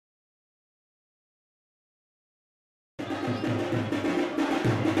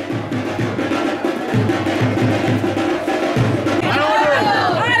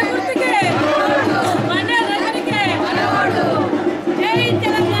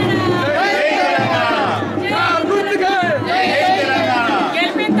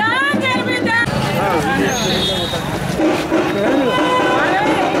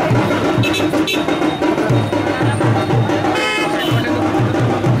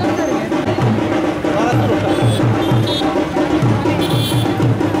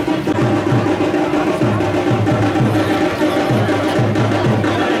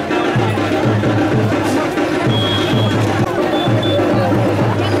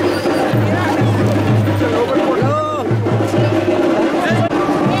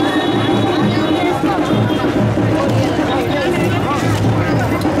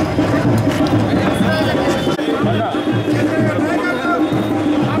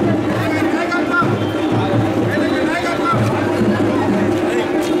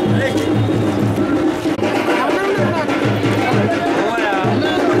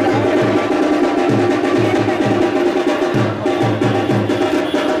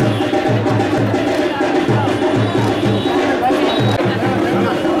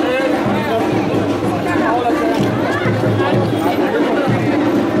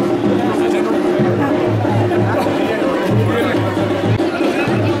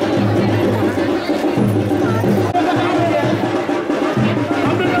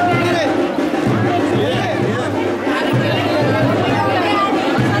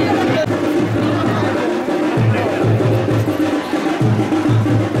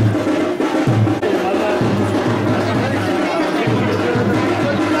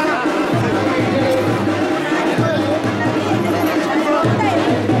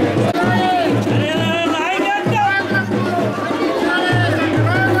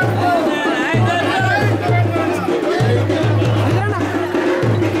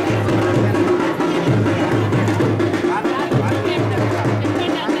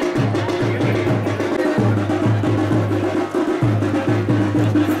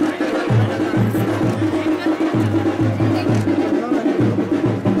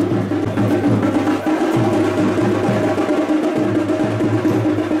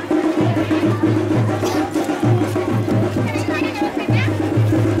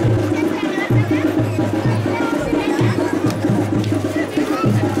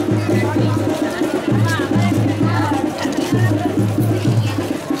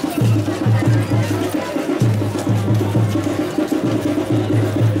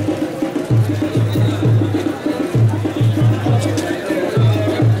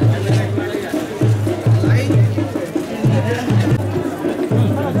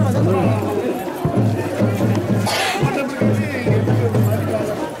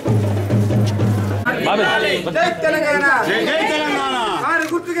జై తెలంగాణ జై జై తెలంగాణ కారు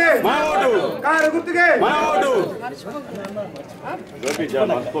గుర్తుకే మన ఓటు కారు గుర్తుకే మన ఓటు గోపి జా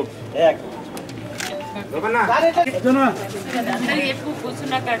మస్కో లోపన్నా అందరూ ఎక్కువ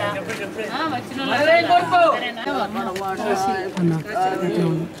కూర్చున్నా కాడ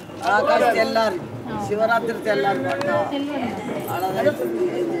ఆకాశ తెల్లారి శివరాత్రి తెల్లారి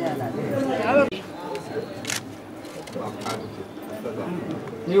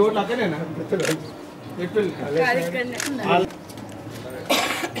నీ ఓట్లు అక్కడేనా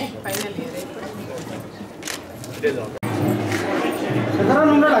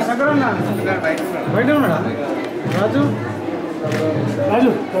శంకరన్న ఉన్నాడా శంకరన్న బయట ఉన్నాడా రాజు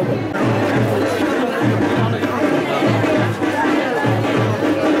రాజు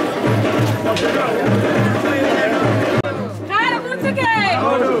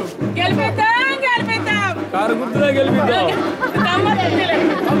కారు గుర్తులే గెలిపిద్దాం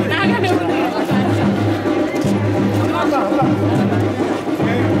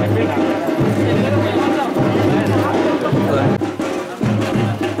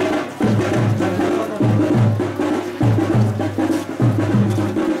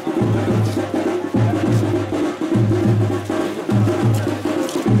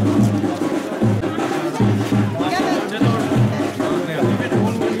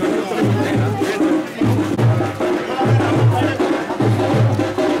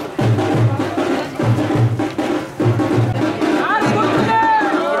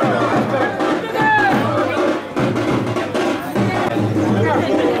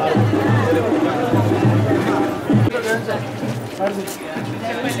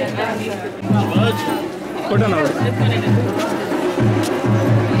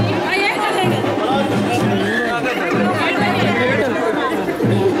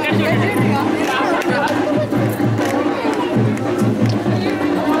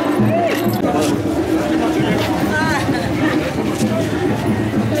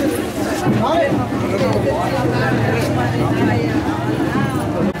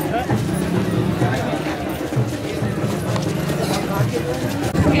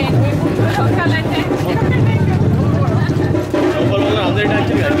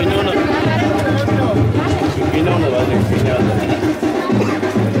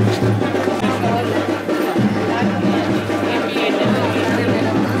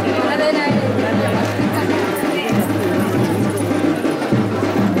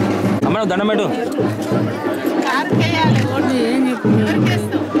దండమేటు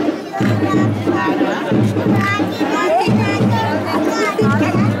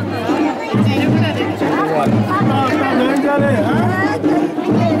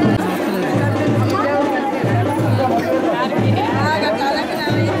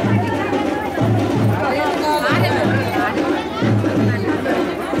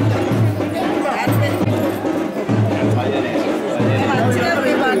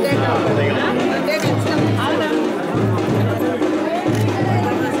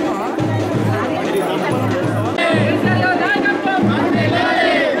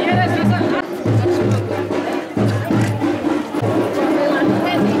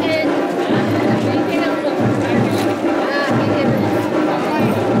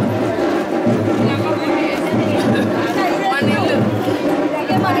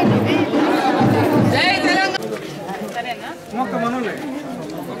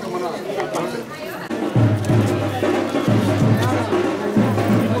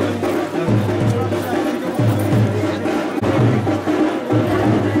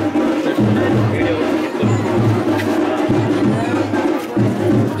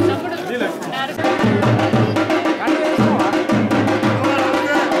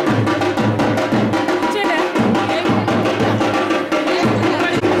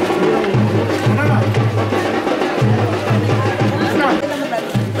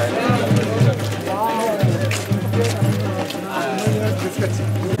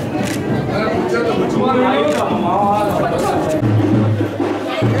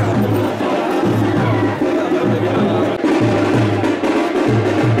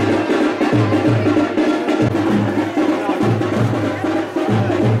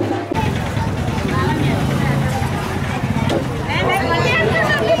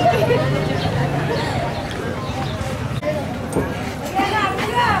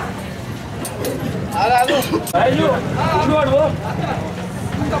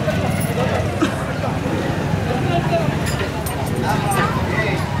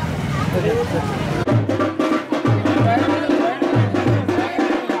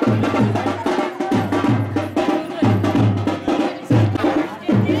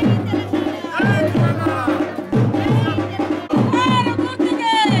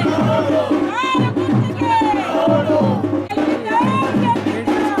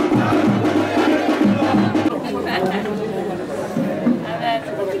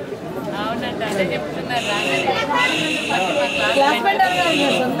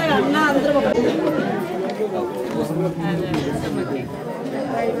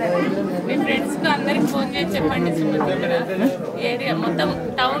మీ ఫ్రెండ్స్కి అందరికి ఫోన్ చేసి చెప్పండి సుమతి. ఇక్కడ ఏరియా మొత్తం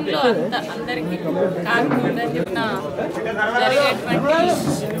టౌన్లో అంతా అందరికీ కాకుండా చెప్పిన జరిగేటువంటి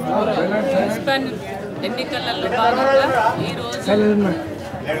మున్సిపల్ ఎన్నికలలో భాగంగా ఈరోజు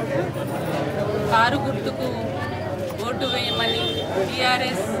కారు గుర్తుకు ఓటు వేయమని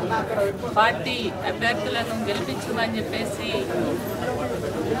టీఆర్ఎస్ పార్టీ అభ్యర్థులను గెలిపించమని చెప్పేసి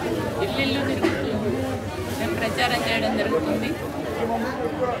ఇల్లు తిరుగుతూ మేము ప్రచారం చేయడం జరుగుతుంది.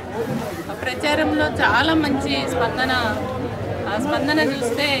 ఆ ప్రచారంలో చాలా మంచి స్పందన. ఆ స్పందన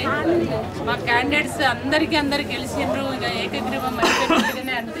చూస్తే మా క్యాండిడేట్స్ అందరు గెలిచిండ్రు, ఇక ఏకగ్రీవం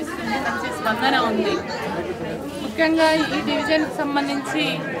అయిపోయినట్టుగానే అనిపిస్తుంది. మంచి స్పందన ఉంది. ముఖ్యంగా ఈ డివిజన్కి సంబంధించి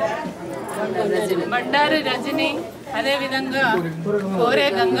బండారు రజని, అదేవిధంగా కోరే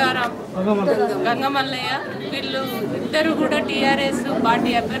గంగమల్లయ్య, వీళ్ళు ఇద్దరు కూడా టీఆర్ఎస్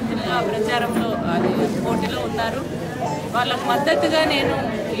పార్టీ అభ్యర్థులుగా ప్రచారంలో పోటీలో ఉన్నారు. వాళ్ళకు మద్దతుగా నేను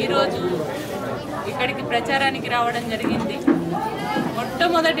ఈరోజు ఇక్కడికి ప్రచారానికి రావడం జరిగింది.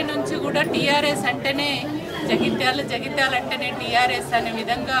 మొట్టమొదటి నుంచి కూడా టీఆర్ఎస్ అంటేనే జగిత్యాల అంటేనే టీఆర్ఎస్ అనే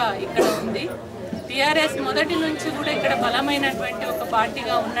విధంగా ఇక్కడ ఉంది. టీఆర్ఎస్ మొదటి నుంచి కూడా ఇక్కడ బలమైనటువంటి ఒక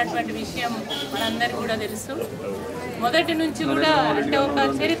పార్టీగా ఉన్నటువంటి విషయం మనందరికీ కూడా తెలుసు. మొదటి నుంచి కూడా అంటే ఒక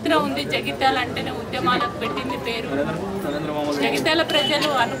చరిత్ర ఉంది. జగిత్యాల అంటేనే ఉద్యమాలకు పెట్టింది పేరు. జగిత్యాల ప్రజలు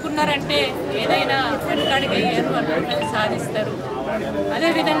అనుకున్నారంటే ఏదైనా వెనకడుగేయరు, అనుకున్నది సాధిస్తారు.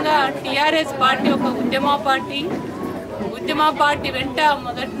 అదేవిధంగా టీఆర్ఎస్ పార్టీ ఒక ఉద్యమ పార్టీ వెంట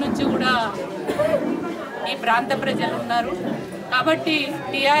మొదటి నుంచి కూడా ఈ ప్రాంత ప్రజలు ఉన్నారు. కాబట్టి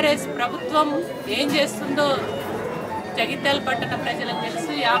టీఆర్ఎస్ ప్రభుత్వం ఏం చేస్తుందో జగిత్యాల పట్టణ ప్రజలకు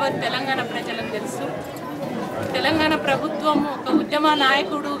తెలుసు, యావత్ తెలంగాణ ప్రజలకు తెలుసు. తెలంగాణ ప్రభుత్వం ఒక ఉద్యమ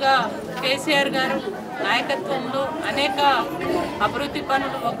నాయకుడుగా కేసీఆర్ గారు నాయకత్వంలో అనేక అభివృద్ధి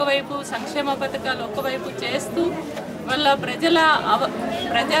పనులు ఒకవైపు, సంక్షేమ పథకాలు ఒకవైపు చేస్తూ వాళ్ళ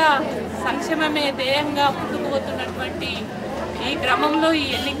ప్రజా సంక్షేమమే ధ్యేయంగా ముందుకు పోతున్నటువంటి ఈ క్రమంలో ఈ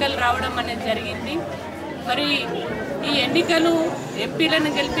ఎన్నికలు రావడం అనేది జరిగింది. మరి ఈ ఎన్నికలు ఎంపీలను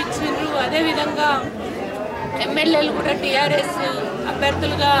గెలిపించారు. అదేవిధంగా ఎమ్మెల్యేలు కూడా టీఆర్ఎస్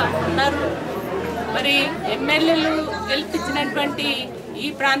అభ్యర్థులుగా ఉన్నారు. మరి ఎమ్మెల్యేలు గెలిపించినటువంటి ఈ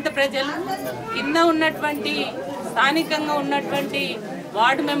ప్రాంత ప్రజలు కింద ఉన్నటువంటి స్థానికంగా ఉన్నటువంటి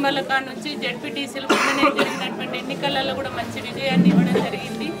వార్డు మెంబర్ల కాడ నుంచి జడ్పీటీసీలు మొన్ననే జరిగినటువంటి ఎన్నికలలో కూడా మంచి విజయాన్ని ఇవ్వడం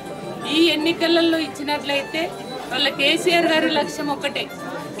జరిగింది. ఈ ఎన్నికలలో ఇచ్చినట్లయితే వాళ్ళ కేసీఆర్ గారి లక్ష్యం ఒకటే.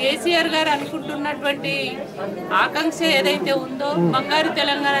 కేసీఆర్ గారు అనుకుంటున్నటువంటి ఆకాంక్ష ఏదైతే ఉందో బంగారు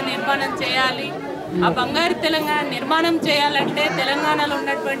తెలంగాణ నిర్మాణం చేయాలి. ఆ బంగారు తెలంగాణ నిర్మాణం చేయాలంటే తెలంగాణలో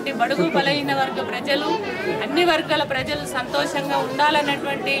ఉన్నటువంటి బడుగు బలహీన వర్గ ప్రజలు, అన్ని వర్గాల ప్రజలు సంతోషంగా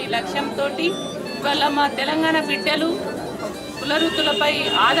ఉండాలన్నటువంటి లక్ష్యంతో ఇవాళ మా తెలంగాణ బిడ్డలు కులవృత్తులపై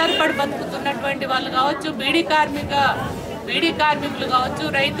ఆధారపడి బతుకుతున్నటువంటి వాళ్ళు కావచ్చు, బీడీ కార్మికులు కావచ్చు,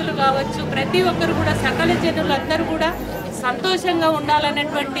 రైతులు కావచ్చు, ప్రతి ఒక్కరు కూడా సకల జనులు అందరూ కూడా సంతోషంగా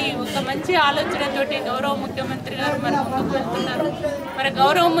ఉండాలనేటువంటి ఒక మంచి ఆలోచనతోటి గౌరవ ముఖ్యమంత్రి గారు మన ముందుకు వెళ్తున్నారు. మరి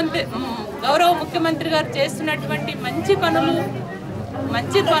గౌరవ ముఖ్యమంత్రి గారు చేస్తున్నటువంటి మంచి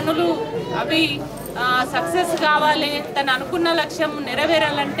పనులు అవి సక్సెస్ కావాలి. తను అనుకున్న లక్ష్యం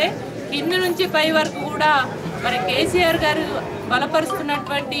నెరవేరాలంటే కింది నుంచి పై వరకు కూడా మరి కేసీఆర్ గారు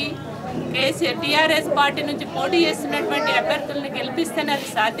బలపరుస్తున్నటువంటి టీఆర్ఎస్ పార్టీ నుంచి పోటీ చేస్తున్నటువంటి అభ్యర్థులను గెలిపిస్తేనే అది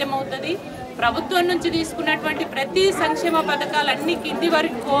సాధ్యమవుతుంది. ప్రభుత్వం నుంచి తీసుకున్నటువంటి ప్రతి సంక్షేమ పథకాలన్నీ కింది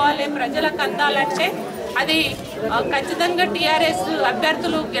వరకు పోవాలి, ప్రజలకు అందాలంటే అది ఖచ్చితంగా టీఆర్ఎస్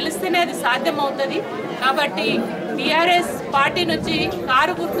అభ్యర్థులు గెలిస్తేనే అది సాధ్యమవుతుంది. కాబట్టి టీఆర్ఎస్ పార్టీ నుంచి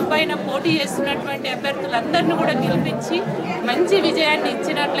కారు గుర్తు పైన పోటీ చేస్తున్నటువంటి అభ్యర్థులందరినీ కూడా గెలిపించి మంచి విజయాన్ని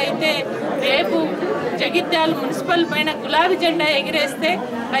ఇచ్చినట్లయితే రేపు జగిత్యాల మున్సిపల్ పైన గులాబీ జెండా ఎగిరేస్తే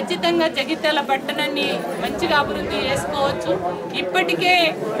ఖచ్చితంగా జగిత్యాల పట్టణాన్ని మంచిగా అభివృద్ధి చేసుకోవచ్చు. ఇప్పటికే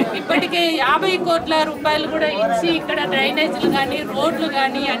 50 కోట్ల రూపాయలు కూడా ఇచ్చి ఇక్కడ డ్రైనేజీలు కానీ, రోడ్లు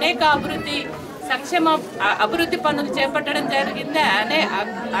కానీ అనేక అభివృద్ధి పనులు చేపట్టడం జరిగింది.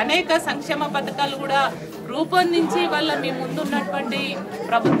 అనేక సంక్షేమ పథకాలు కూడా రూపొందించి వాళ్ళ మీ ముందున్నటువంటి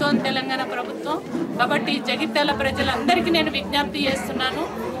ప్రభుత్వం తెలంగాణ ప్రభుత్వం. కాబట్టి జగిత్యాల ప్రజలందరికీ నేను విజ్ఞప్తి చేస్తున్నాను.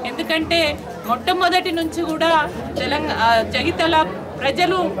 ఎందుకంటే మొట్టమొదటి నుంచి కూడా జగిత్యాల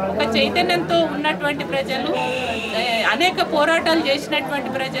ప్రజలు ఒక చైతన్యంతో ఉన్నటువంటి ప్రజలు, అనేక పోరాటాలు చేసినటువంటి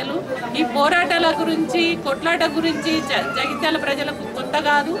ప్రజలు. ఈ పోరాటాల గురించి, కొట్లాట గురించి జగిత్యాల ప్రజలకు కొత్త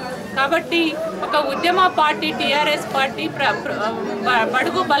కాదు. కాబట్టి ఒక ఉద్యమ పార్టీ టీఆర్ఎస్ పార్టీ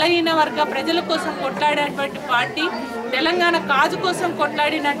బడుగు బలహీన వర్గ ప్రజల కోసం కొట్లాడేటువంటి పార్టీ, తెలంగాణ కాజు కోసం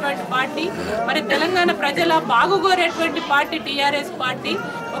కొట్లాడినటువంటి పార్టీ, మరి తెలంగాణ ప్రజల బాగుగోరేటువంటి పార్టీ టీఆర్ఎస్ పార్టీ.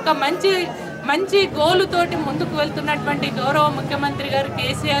 ఒక మంచి మంచి గోలుతోటి ముందుకు వెళ్తున్నటువంటి గౌరవ ముఖ్యమంత్రి గారు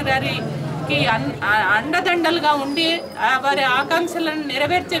కేసీఆర్ గారికి అండదండలుగా ఉండి వారి ఆకాంక్షలను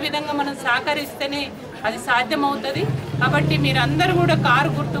నెరవేర్చే విధంగా మనం సహకరిస్తేనే అది సాధ్యమవుతుంది. కాబట్టి మీరందరూ కూడా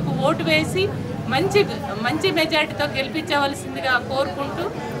కారు గుర్తుకు ఓటు వేసి మంచి మెజార్టీతో గెలిపించవలసిందిగా కోరుకుంటూ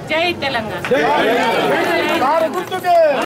జై తెలంగాణ.